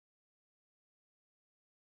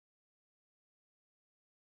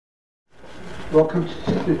Welcome to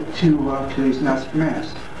today's Gnostic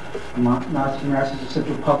Mass. Gnostic Mass is a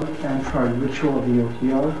simple public and private ritual of the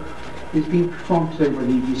OTO. It is being performed today by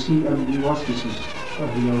the EGC under the auspices of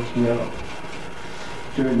the OTO.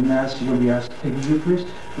 During the Mass, you're going to be asked to take the Eucharist,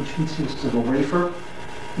 which consists of a wafer,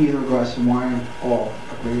 either a glass of wine or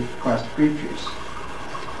a glass of grape juice.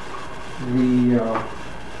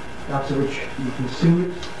 After which you consume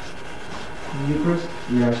it, the Eucharist,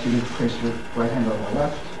 we ask you to place your right hand on the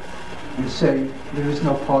left and say, "There is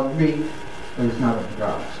no part of me that is not of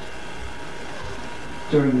God."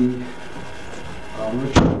 During the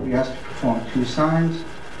ritual, we ask to perform two signs.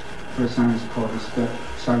 The first sign is called the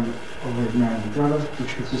sign over man and brother,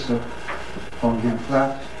 which consists of holding hand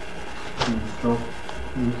flat and throw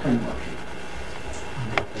in the pen motion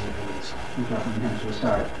and dropping your hand to the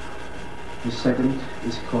side. The second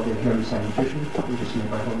is called the Hermes salutation, which is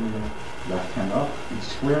made by holding the left hand up in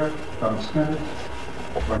square, thumb extended,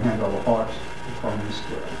 right hand over heart, and forming the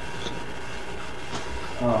square.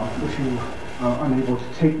 If you are unable to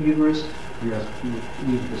take the Eucharist, we ask you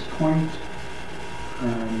to leave at this point,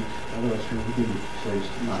 and otherwise we will begin today's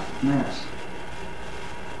Mass.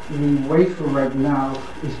 The wafer right now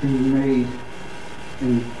is being made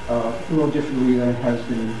in a little differently than it has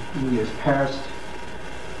been in years past.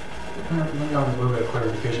 Let me offer a little bit of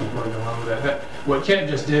clarification before I go on with that. What Kent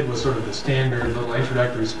just did was sort of the standard little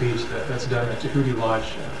introductory speech that's done at Tahuti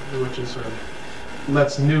Lodge, which is sort of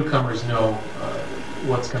lets newcomers know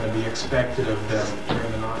what's going to be expected of them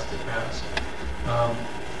during the Gnostic Mass.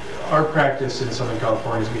 Our practice in Southern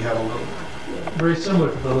California is we have a little, very similar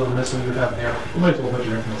to the little missing we have there. We might as well put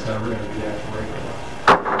your influence down. We're going to do that for you.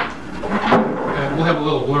 And we'll have a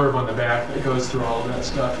little blurb on the back that goes through all of that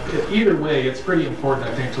stuff. Either way, it's pretty important,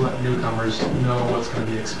 I think, to let newcomers know what's going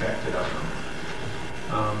to be expected of them.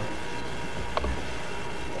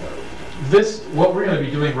 What we're going to be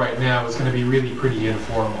doing right now is going to be really pretty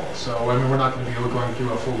informal. So, I mean, we're not going to be going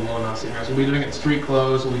through a full-blown Gnostic Mass. We'll be doing it in street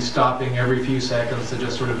clothes. We'll be stopping every few seconds to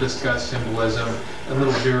just sort of discuss symbolism and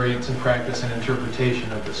little variants in practice and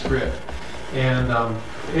interpretation of the script. And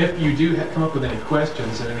if you do come up with any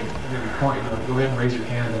questions at any point, go ahead and raise your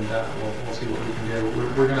hand, and we'll see what we can do.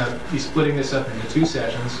 We're going to be splitting this up into two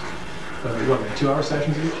sessions. What, 2-hour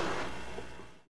sessions each?